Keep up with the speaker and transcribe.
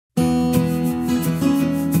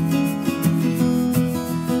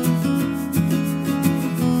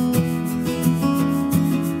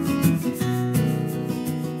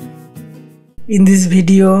In this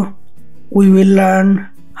video, we will learn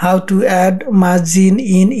how to add margin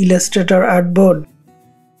in Illustrator Artboard.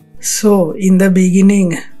 So, in the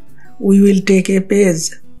beginning, we will take a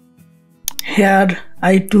page. Here,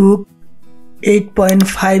 I took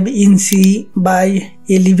 8.5 inch by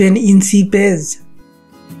 11 inch page.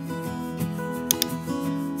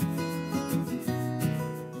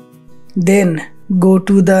 Then, go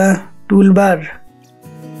to the toolbar.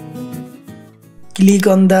 Click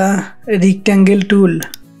on the rectangle tool.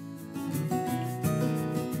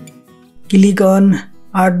 Click on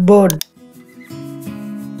Artboard.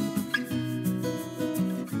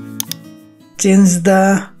 Change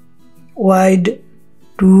the width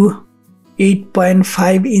to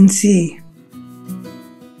 8.5 inch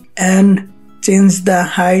and change the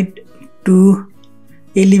height to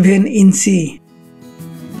 11 inch.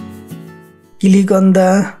 Click on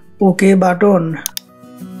the OK button.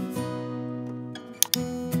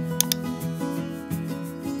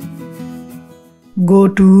 Go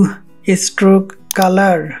to stroke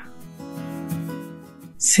color.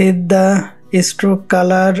 Set the stroke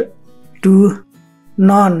color to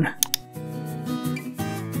none.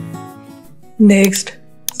 Next,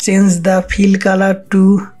 change the fill color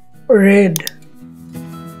to red.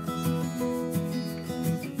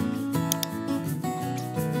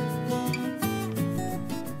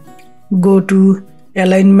 Go to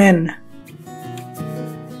alignment.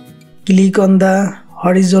 Click on the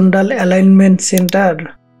horizontal alignment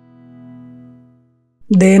center.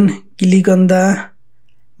 Then click on the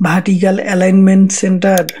vertical alignment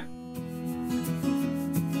center.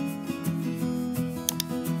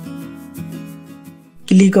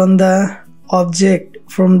 Click on the object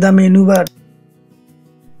from the menu bar.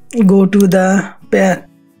 Go to the path.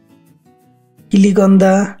 Click on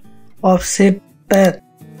the offset path.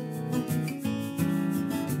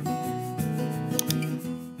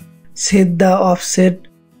 Set the offset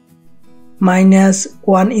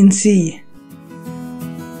 -1 inch.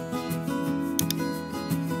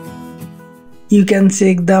 You can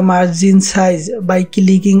check the margin size by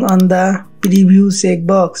clicking on the preview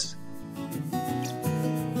checkbox.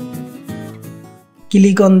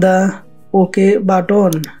 Click on the OK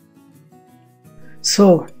button.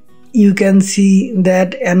 So, you can see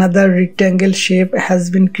that another rectangle shape has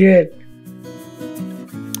been created.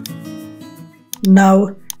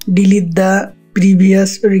 Now, delete the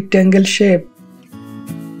previous rectangle shape.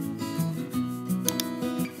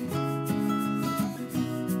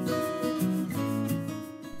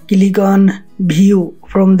 Click on View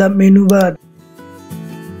from the menu bar.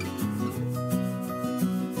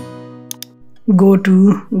 Go to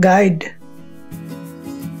Guide.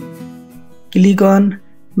 Click on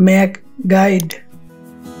Make Guide.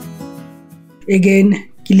 Again,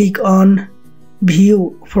 click on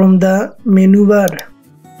View from the menu bar.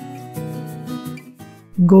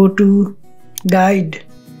 Go to Guide.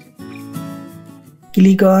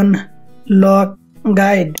 Click on Lock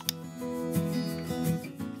Guide.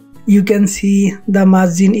 You can see the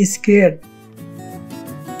margin is cleared.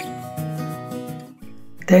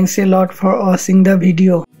 Thanks a lot for watching the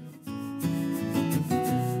video.